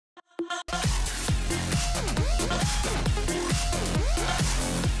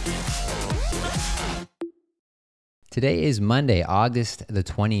Today is Monday, August the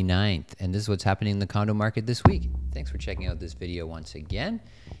 29th, and this is what's happening in the condo market this week. Thanks for checking out this video once again.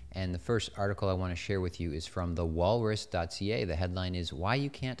 And the first article I want to share with you is from thewalrus.ca. The headline is "Why You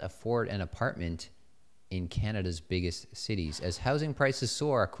Can't Afford an Apartment in Canada's Biggest Cities. As housing prices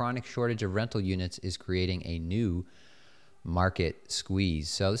soar, a chronic shortage of rental units is creating a new market squeeze."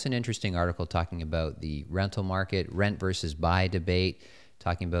 So this is an interesting article talking about the rental market, rent versus buy debate,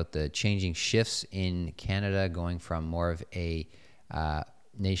 talking about the changing shifts in Canada, going from more of a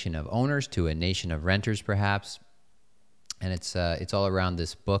nation of owners to a nation of renters, perhaps. And it's all around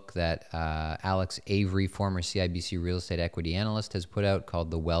this book that Alex Avery, former CIBC real estate equity analyst, has put out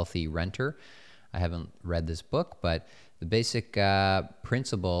called The Wealthy Renter. I haven't read this book, but the basic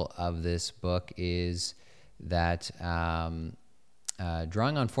principle of this book is that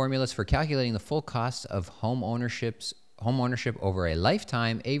drawing on formulas for calculating the full cost of home ownership over a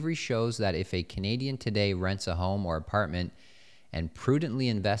lifetime, Avery shows that if a Canadian today rents a home or apartment and prudently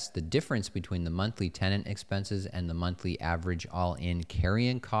invests the difference between the monthly tenant expenses and the monthly average all-in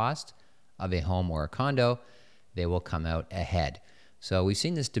carrying cost of a home or a condo, they will come out ahead. So we've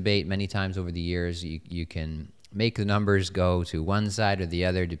seen this debate many times over the years. You can make the numbers go to one side or the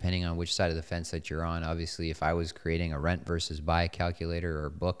other depending on which side of the fence that you're on. Obviously, if I was creating a rent versus buy calculator or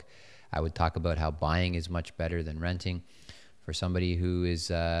book, I would talk about how buying is much better than renting. For somebody who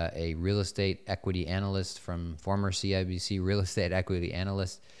is a real estate equity analyst from former CIBC real estate equity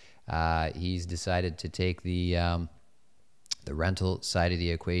analyst, he's decided to take the rental side of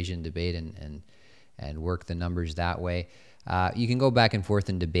the equation debate and work the numbers that way. You can go back and forth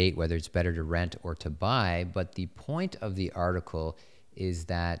and debate whether it's better to rent or to buy, but the point of the article is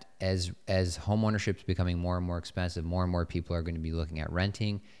that as home ownership is becoming more and more expensive, more and more people are going to be looking at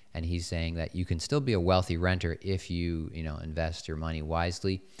renting. And he's saying that you can still be a wealthy renter if you invest your money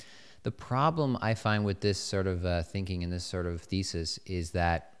wisely. The problem I find with this sort of thinking and this sort of thesis is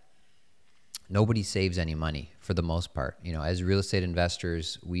that nobody saves any money for the most part. As real estate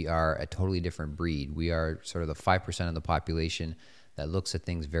investors, we are a totally different breed. We are sort of the 5% of the population that looks at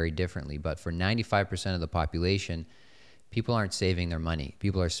things very differently. But for 95% of the population, people aren't saving their money.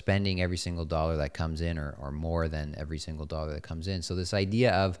 People are spending every single dollar that comes in or more than every single dollar that comes in. So this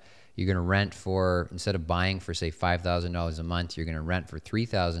idea of you're going to rent for, instead of buying for, say, $5,000 a month, you're going to rent for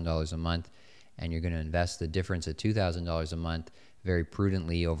 $3,000 a month, and you're going to invest the difference at $2,000 a month very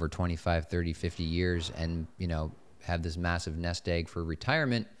prudently over 25, 30, 50 years and, have this massive nest egg for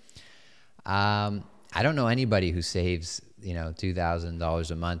retirement. I don't know anybody who saves,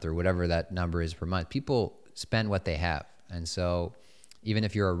 $2,000 a month or whatever that number is per month. People spend what they have. And so even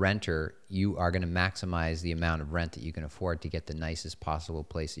if you're a renter, you are going to maximize the amount of rent that you can afford to get the nicest possible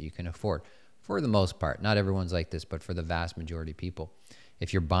place that you can afford. For the most part, not everyone's like this, but for the vast majority of people.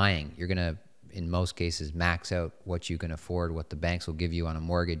 If you're buying, you're going to, in most cases, max out what you can afford, what the banks will give you on a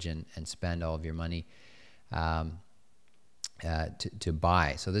mortgage, and spend all of your money to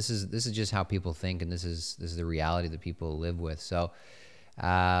buy. So this is just how people think, and this is the reality that people live with. So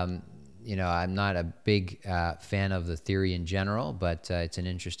I'm not a big fan of the theory in general, but it's an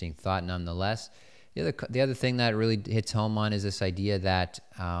interesting thought nonetheless. The other thing that really hits home on is this idea that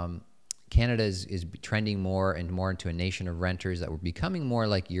Canada is trending more and more into a nation of renters, that we're becoming more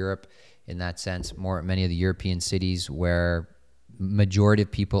like Europe in that sense, many of the European cities where majority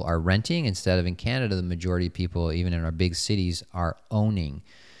of people are renting instead of in Canada, the majority of people, even in our big cities, are owning.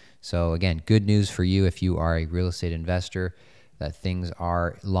 So again, good news for you if you are a real estate investor, that things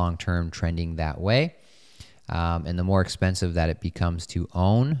are long-term trending that way. And the more expensive that it becomes to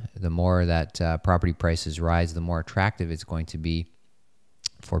own, the more that property prices rise, the more attractive it's going to be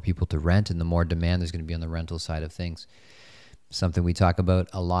for people to rent, and the more demand there's going to be on the rental side of things. Something we talk about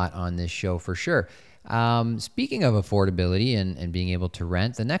a lot on this show for sure. Speaking of affordability and being able to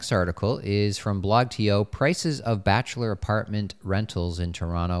rent, the next article is from BlogTO. Prices of bachelor apartment rentals in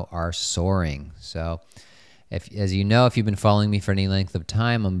Toronto are soaring. So as you know, if you've been following me for any length of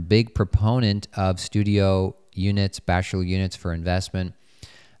time, I'm a big proponent of studio units, bachelor units for investment.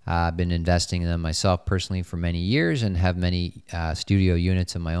 I've been investing in them myself personally for many years and have many studio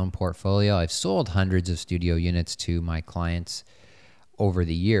units in my own portfolio. I've sold hundreds of studio units to my clients over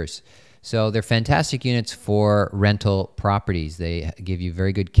the years. So they're fantastic units for rental properties. They give you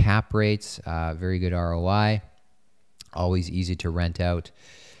very good cap rates, very good ROI, always easy to rent out,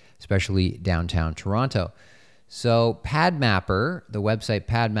 especially downtown Toronto. So PadMapper, the website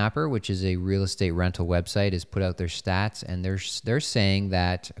PadMapper, which is a real estate rental website, has put out their stats, and they're saying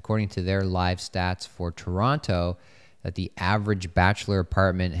that according to their live stats for Toronto, that the average bachelor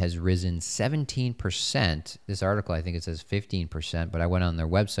apartment has risen 17%. This article, I think it says 15%, but I went on their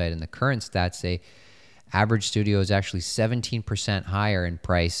website and the current stats say average studio is actually 17% higher in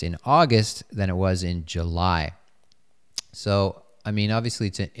price in August than it was in July. So, I mean, obviously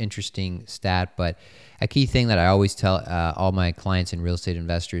it's an interesting stat, but a key thing that I always tell all my clients and real estate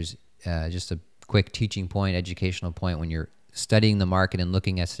investors, just a quick teaching point, educational point when you're studying the market and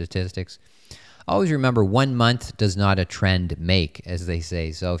looking at statistics, always remember 1 month does not a trend make, as they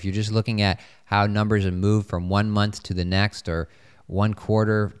say. So if you're just looking at how numbers have moved from 1 month to the next or 1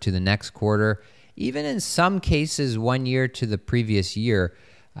 quarter to the next quarter, even in some cases 1 year to the previous year,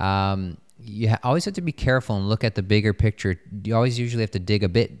 you always have to be careful and look at the bigger picture. You always usually have to dig a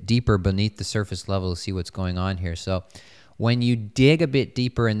bit deeper beneath the surface level to see what's going on here. So when you dig a bit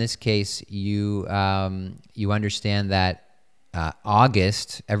deeper, in this case, you understand that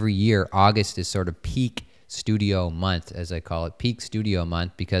August, every year, August is sort of peak studio month, as I call it, peak studio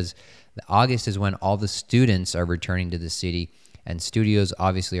month, because August is when all the students are returning to the city, and studios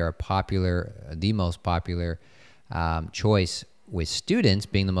obviously are popular, the most popular choice, with students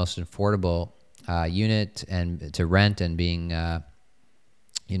being the most affordable unit and to rent, and being the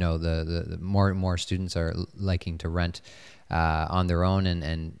more and more students are liking to rent on their own,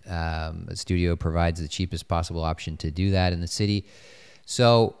 and a studio provides the cheapest possible option to do that in the city.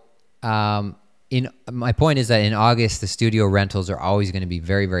 So my point is that in August, the studio rentals are always going to be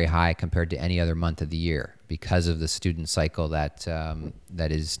very, very high compared to any other month of the year because of the student cycle that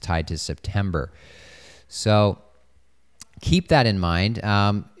is tied to September. So keep that in mind.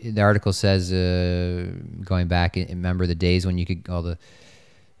 The article says, going back, remember the days when you could all the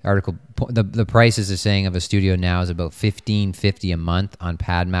article, the prices are saying of a studio now is about $15.50 a month on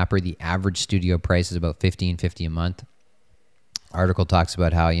PadMapper. The average studio price is about $15.50 a month. Article talks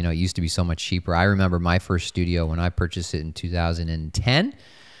about how, it used to be so much cheaper. I remember my first studio when I purchased it in 2010.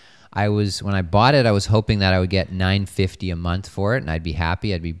 When I bought it, I was hoping that I would get $9.50 a month for it, and I'd be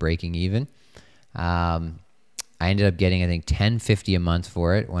happy. I'd be breaking even. I ended up getting, I think, $10.50 a month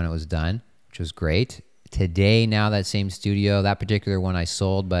for it when it was done, which was great. Today, now that same studio, that particular one I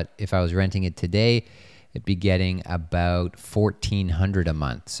sold, but if I was renting it today, it'd be getting about $1,400 a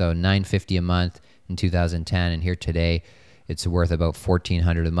month. So $9.50 a month in 2010, and here today, it's worth about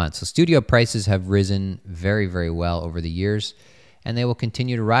 $1,400 a month. So studio prices have risen very, very well over the years, and they will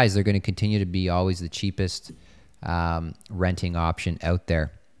continue to rise. They're going to continue to be always the cheapest renting option out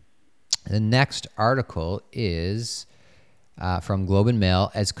there. The next article is from Globe and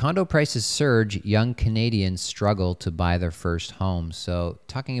Mail. As condo prices surge, young Canadians struggle to buy their first home. So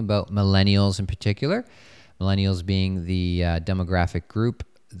talking about millennials in particular, millennials being the demographic group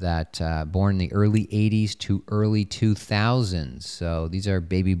that born in the early 80s to early 2000s. So these are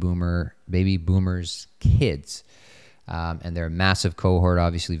baby boomers kids. And they're a massive cohort,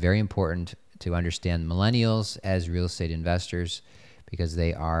 obviously very important to understand millennials as real estate investors, because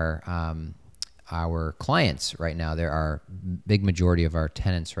they are our clients right now. They're our big majority of our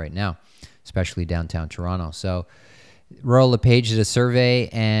tenants right now, especially downtown Toronto. So Royal LePage did a survey,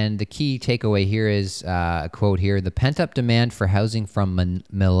 and the key takeaway here is a quote here: "The pent-up demand for housing from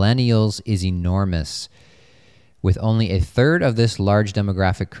millennials is enormous, with only a third of this large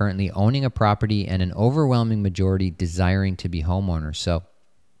demographic currently owning a property and an overwhelming majority desiring to be homeowners." So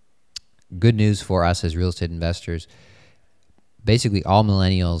good news for us as real estate investors. Basically, all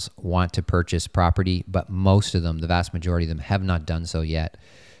millennials want to purchase property, but most of them, the vast majority of them, have not done so yet.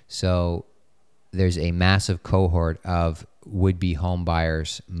 So there's a massive cohort of would-be home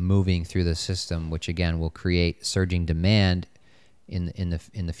buyers moving through the system, which again will create surging demand in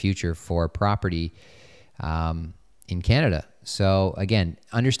the future for property in Canada. So again,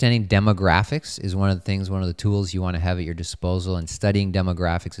 understanding demographics is one of the tools you want to have at your disposal, and studying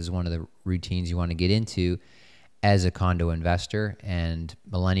demographics is one of the routines you want to get into as a condo investor, and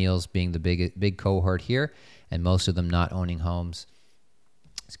millennials being the big cohort here, and most of them not owning homes.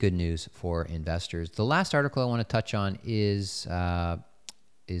 It's good news for investors. The last article I want to touch on is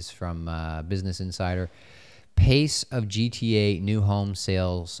from Business Insider. Pace of GTA new home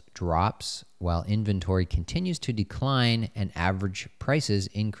sales drops while inventory continues to decline and average prices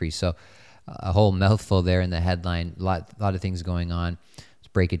increase. So a whole mouthful there in the headline, a lot of things going on.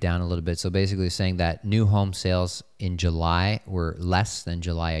 Break it down a little bit. So basically saying that new home sales in July were less than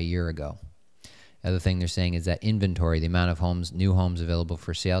July a year ago. The other thing they're saying is that inventory, the amount of new homes available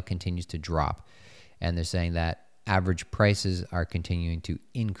for sale, continues to drop. And they're saying that average prices are continuing to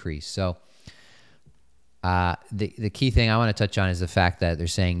increase. So The key thing I want to touch on is the fact that they're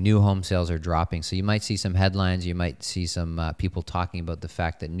saying new home sales are dropping. So you might see some headlines. You might see some people talking about the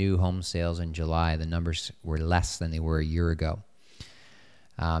fact that new home sales in July, the numbers were less than they were a year ago.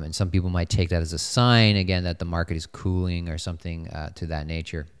 And some people might take that as a sign, again, that the market is cooling or something to that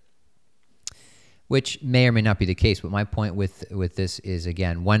nature, which may or may not be the case. But my point with this is,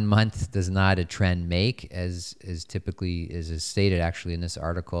 again, 1 month does not a trend make, as typically is stated actually in this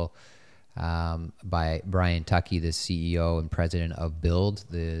article by Brian Tuckey, the CEO and president of Build,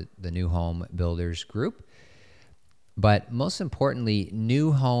 the new home builders group. But most importantly,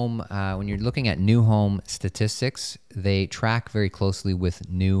 new home, when you're looking at new home statistics, they track very closely with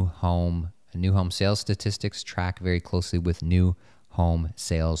new home sales statistics, track very closely with new home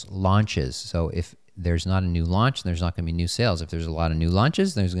sales launches. So if there's not a new launch, there's not going to be new sales. If there's a lot of new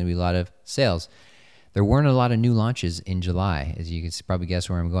launches, there's going to be a lot of sales. There weren't a lot of new launches in July, as you can probably guess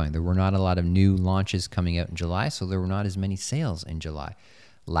where I'm going. There were not a lot of new launches coming out in July, so there were not as many sales in July.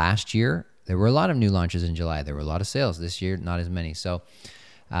 Last year, there were a lot of new launches in July. There were a lot of sales. This year, not as many. So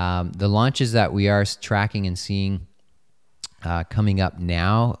the launches that we are tracking and seeing coming up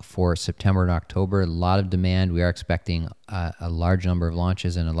now for September and October, a lot of demand. We are expecting a large number of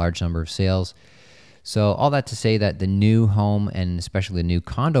launches and a large number of sales. So all that to say that the new home and especially the new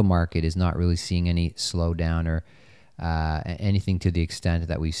condo market is not really seeing any slowdown or anything to the extent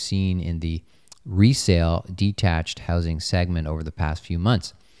that we've seen in the resale detached housing segment over the past few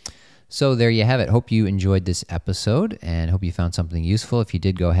months. So there you have it. Hope you enjoyed this episode and hope you found something useful. If you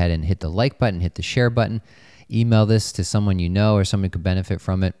did, go ahead and hit the like button, hit the share button, email this to someone you know or someone who could benefit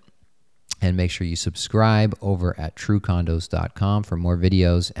from it. And make sure you subscribe over at truecondos.com for more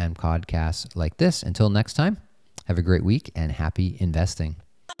videos and podcasts like this. Until next time, have a great week and happy investing.